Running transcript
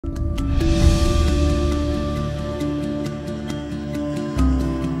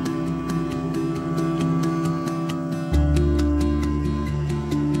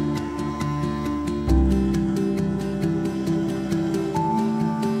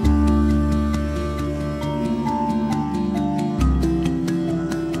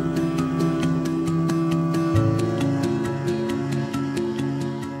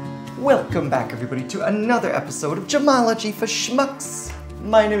Welcome back, everybody, to another episode of Gemology for Schmucks.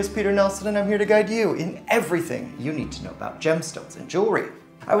 My name is Peter Nelson, and I'm here to guide you in everything you need to know about gemstones and jewelry.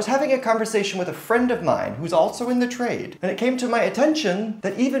 I was having a conversation with a friend of mine who's also in the trade, and it came to my attention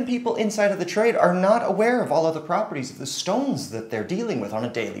that even people inside of the trade are not aware of all of the properties of the stones that they're dealing with on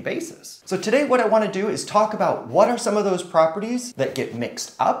a daily basis. So today what I want to do is talk about what are some of those properties that get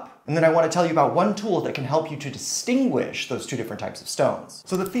mixed up, and then I want to tell you about one tool that can help you to distinguish those two different types of stones.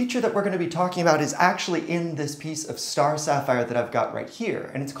 So the feature that we're going to be talking about is actually in this piece of star sapphire that I've got right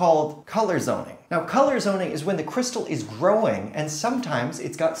here, and it's called color zoning. Now, color zoning is when the crystal is growing, and sometimes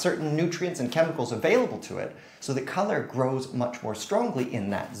it's got certain nutrients and chemicals available to it, so the color grows much more strongly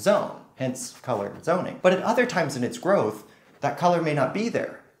in that zone, hence color zoning. But at other times in its growth, that color may not be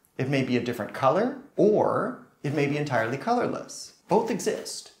there. It may be a different color, or it may be entirely colorless. Both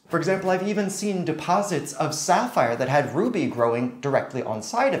exist. For example, I've even seen deposits of sapphire that had ruby growing directly on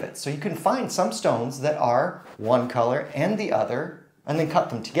side of it. So you can find some stones that are one color and the other, and then cut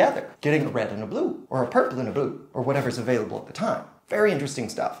them together, getting a red and a blue, or a purple and a blue, or whatever's available at the time. Very interesting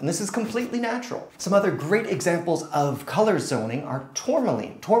stuff, and this is completely natural. Some other great examples of color zoning are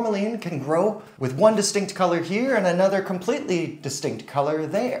tourmaline. Tourmaline can grow with one distinct color here and another completely distinct color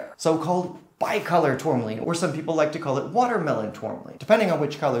there, so-called bicolor tourmaline, or some people like to call it watermelon tourmaline, depending on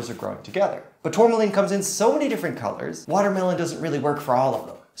which colors are growing together. But tourmaline comes in so many different colors, watermelon doesn't really work for all of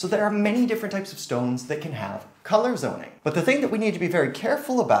them. So there are many different types of stones that can have color zoning. But the thing that we need to be very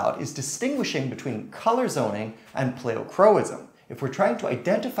careful about is distinguishing between color zoning and pleochroism. If we're trying to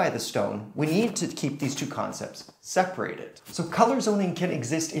identify the stone, we need to keep these two concepts separated. So color zoning can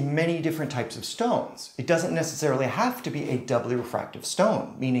exist in many different types of stones. It doesn't necessarily have to be a doubly refractive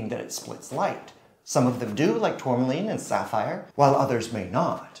stone, meaning that it splits light. Some of them do, like tourmaline and sapphire, while others may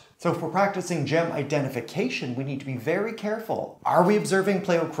not. So if we're practicing gem identification, we need to be very careful. Are we observing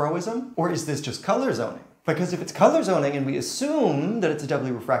pleochroism, or is this just color zoning? Because if it's color zoning and we assume that it's a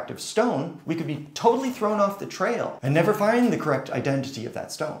doubly refractive stone, we could be totally thrown off the trail and never find the correct identity of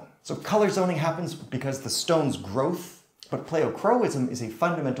that stone. So color zoning happens because the stone's growth, but pleochroism is a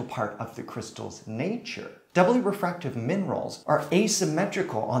fundamental part of the crystal's nature. Doubly refractive minerals are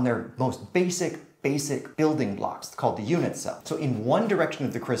asymmetrical on their most basic building blocks called the unit cell. So in one direction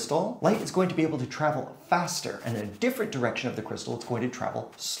of the crystal, light is going to be able to travel faster, and in a different direction of the crystal, it's going to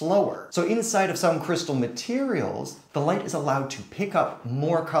travel slower. So inside of some crystal materials, the light is allowed to pick up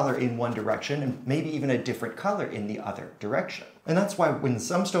more color in one direction and maybe even a different color in the other direction. And that's why when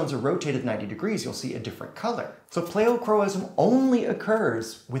some stones are rotated 90 degrees, you'll see a different color. So pleochroism only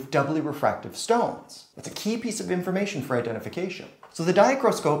occurs with doubly refractive stones. That's a key piece of information for identification. So the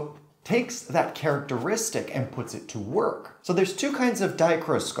diachroscope takes that characteristic and puts it to work. So there's two kinds of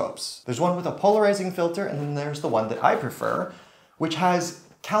diachroscopes. There's one with a polarizing filter, and then there's the one that I prefer, which has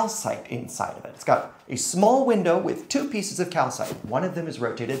calcite inside of it. It's got a small window with two pieces of calcite. One of them is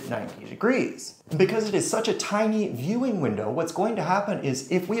rotated 90 degrees. And because it is such a tiny viewing window, what's going to happen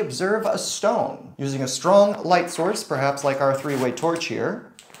is if we observe a stone using a strong light source, perhaps like our three-way torch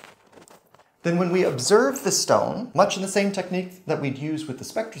here, then when we observe the stone, much in the same technique that we'd use with the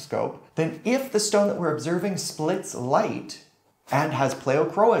spectroscope, then if the stone that we're observing splits light and has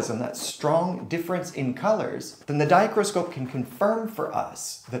pleochroism, that strong difference in colors, then the diachroscope can confirm for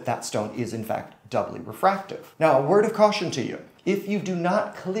us that that stone is in fact doubly refractive. Now, a word of caution to you. If you do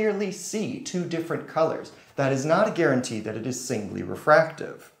not clearly see two different colors, that is not a guarantee that it is singly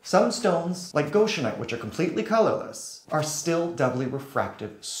refractive. Some stones, like goshenite, which are completely colorless, are still doubly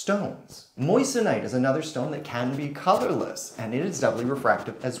refractive stones. Moissanite is another stone that can be colorless, and it is doubly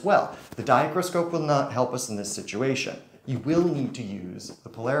refractive as well. The diachroscope will not help us in this situation. You will need to use the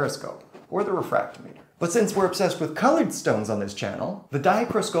polariscope or the refractometer. But since we're obsessed with colored stones on this channel, the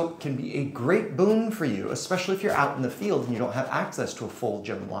diachroscope can be a great boon for you, especially if you're out in the field and you don't have access to a full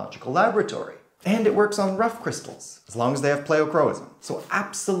gemological laboratory. And it works on rough crystals, as long as they have pleochroism. So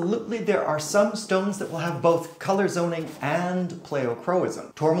absolutely there are some stones that will have both color zoning and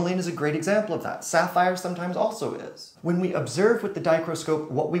pleochroism. Tourmaline is a great example of that. Sapphire sometimes also is. When we observe with the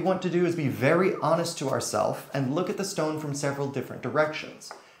diachroscope, what we want to do is be very honest to ourselves and look at the stone from several different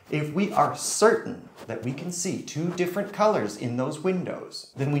directions. If we are certain that we can see two different colors in those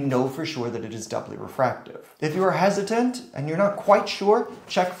windows, then we know for sure that it is doubly refractive. If you are hesitant and you're not quite sure,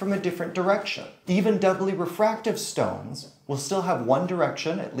 check from a different direction. Even doubly refractive stones will still have one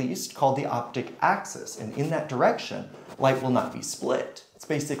direction, at least, called the optic axis, and in that direction, light will not be split. It's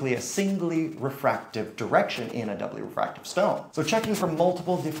basically a singly refractive direction in a doubly refractive stone. So checking from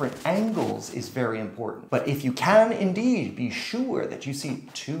multiple different angles is very important. But if you can indeed be sure that you see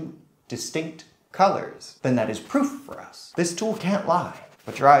two distinct colors, then that is proof for us. This tool can't lie.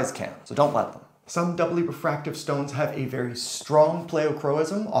 but your eyes can, so don't let them. Some doubly refractive stones have a very strong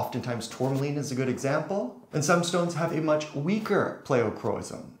pleochroism, oftentimes tourmaline is a good example, and some stones have a much weaker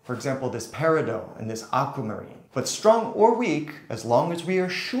pleochroism. For example, this peridot and this aquamarine. But strong or weak, as long as we are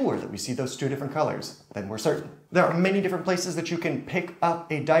sure that we see those two different colors, then we're certain. There are many different places that you can pick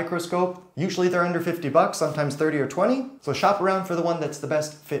up a dichroscope. Usually they're under 50 bucks, sometimes 30 or 20. So shop around for the one that's the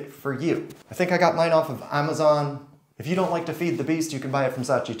best fit for you. I think I got mine off of Amazon. If you don't like to feed the beast, you can buy it from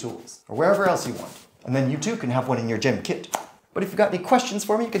Saatchi Tools or wherever else you want. And then you too can have one in your gem kit. But if you've got any questions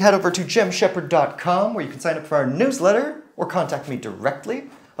for me, you can head over to gemshepherd.com where you can sign up for our newsletter or contact me directly.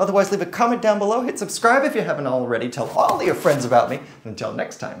 Otherwise, leave a comment down below, hit subscribe if you haven't already, tell all of your friends about me, and until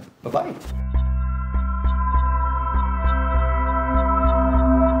next time, bye-bye.